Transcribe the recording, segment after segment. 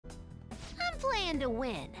hand to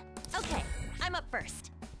win. Okay, I'm up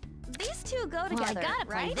first. These two go Well, together, I gotta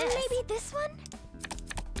play right? this. Maybe this one?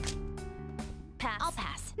 Pass. I'll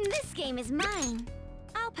pass. This game is mine.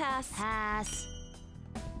 I'll pass. Pass.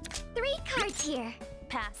 3 cards here.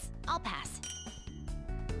 Pass. I'll pass.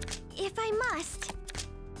 If I must.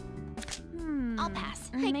 I'll pass.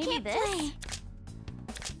 I Maybe can't this? play.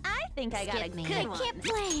 I think I got a Skip me. good I one. can't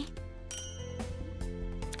play.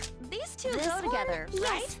 These two This go one? together, right?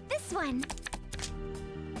 Yes, this one.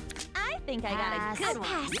 I think I got Pass. a good I'll one.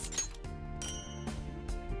 pass.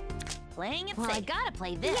 Playing it Well, I safe. gotta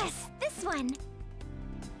play this. Yes, this one.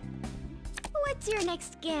 What's your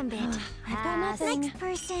next gambit? I've got nothing. Next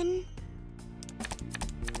person.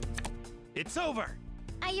 It's over!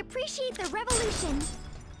 I appreciate the revolution.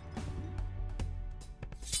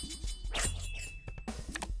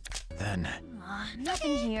 Then,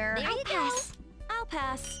 Nothing here. There you go. Pass. I'll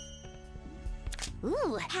pass.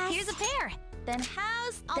 Ooh, Pass. here's a pair. Then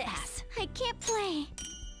how's I'll this? pass. I can't play.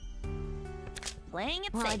 Playing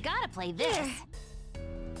it Well, I safe. gotta play this. Here.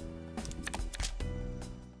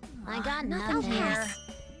 I got nothing nothing. here.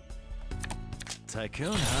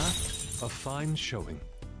 Tycoon, huh? A fine showing.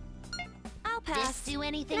 I'll This pass. do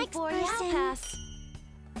anything Next for you? person. I'll pass.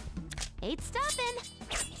 Ain't stopping.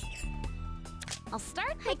 I'll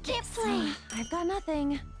start I with can't this. play. I've got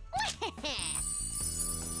nothing.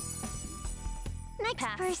 Next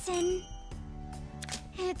Pass. person.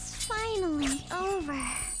 It's finally over.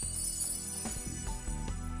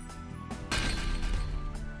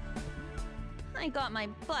 I got my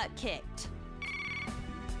butt kicked.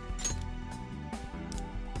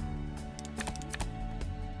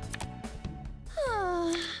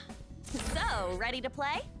 So, ready to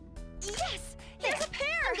play? Yes! There's a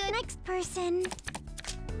pair! Good. Next person.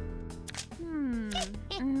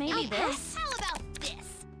 Maybe I'll this? pass. How about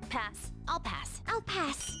this? Pass. I'll pass. I'll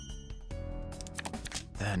pass.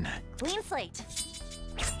 Then, Clean slate.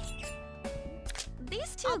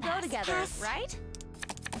 These two I'll go pass. together, Pass. right?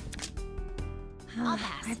 I'll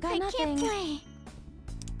pass. I've got I nothing. can't play.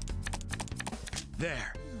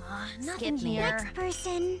 there. Nothing Skip me. here. Next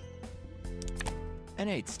person. An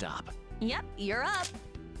 8 stop. Yep, you're up.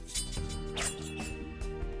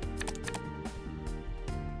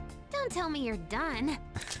 Don't tell me you're done.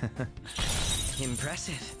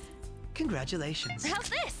 Impressive. Congratulations. How's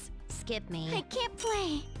this? Skip me. I can't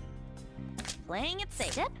play. Playing it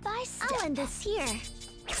safe. Step by step. I'll end this here.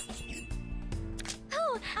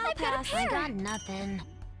 Oh, I'll I've got a pass. I pair. got nothing.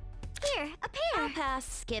 Here, a I'll pair. pass.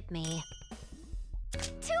 Skip me. 2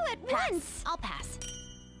 at Pass. once. I'll pass.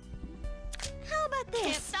 How about Can't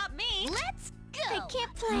this? stop me. Let's I go.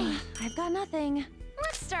 can't play. I've got nothing.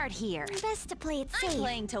 Let's start here. Best to play it I'm safe.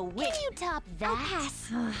 playing to win. Can you top that? I'll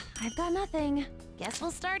pass. I've got nothing. Guess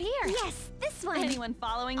we'll start here. Yes, this one. Anyone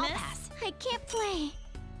following I'll this? pass. I can't play.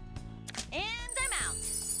 And I'm out.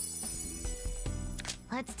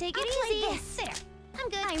 Let's take I'll it play easy. this. There. I'm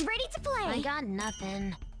good. I'm ready to play. I got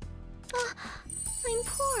nothing. Oh, I'm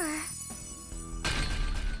poor.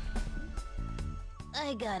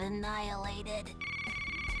 I got annihilated.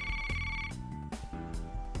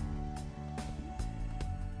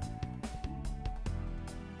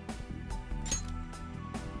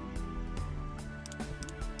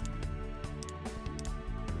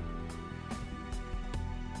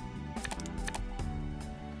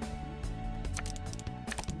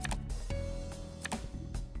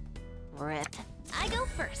 Rip. I go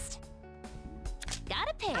first. Got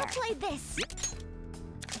a pair. I'll play this.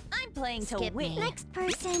 I'm playing to Skip win. me. Next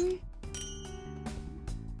person.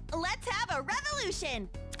 Let's have a revolution.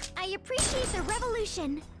 I appreciate the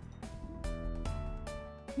revolution.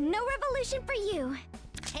 No revolution for you.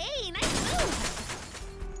 Hey, nice move.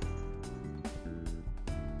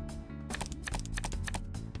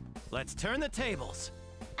 Let's turn the tables.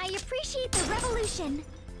 I appreciate the revolution.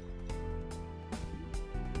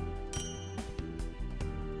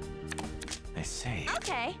 I see.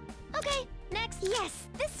 Okay. Okay, next. Yes,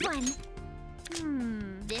 this one.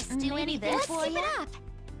 This do Maybe anything this? for Keep you? it up.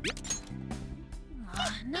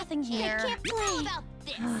 Nothing I here. can't play. How about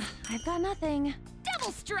this? I've got nothing.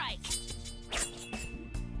 Double strike.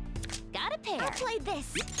 Got a pair. I'll play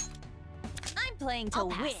this. I'm playing to I'll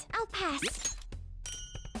win. pass. I'll pass.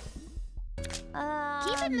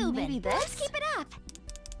 Keep it moving. Maybe Let's this? keep it up.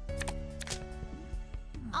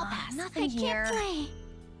 I'll pass. Nothing I here. can't play.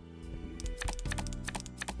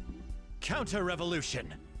 Counter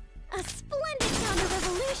revolution. A splendid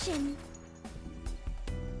counter-revolution.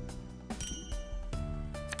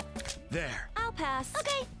 There. I'll pass.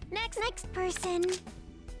 Okay, next person.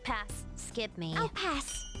 Pass. Skip me. I'll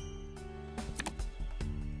pass.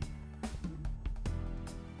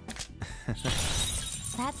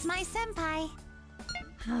 That's my senpai.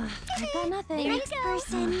 I've got nothing. There you Next go.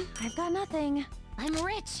 person. I've got nothing. I'm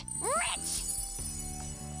rich. Rich!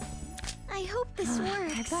 I hope this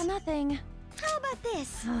works. I've got nothing. How about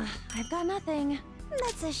this? I've got nothing.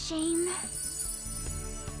 That's a shame.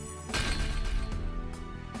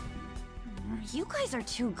 You guys are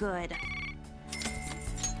too good.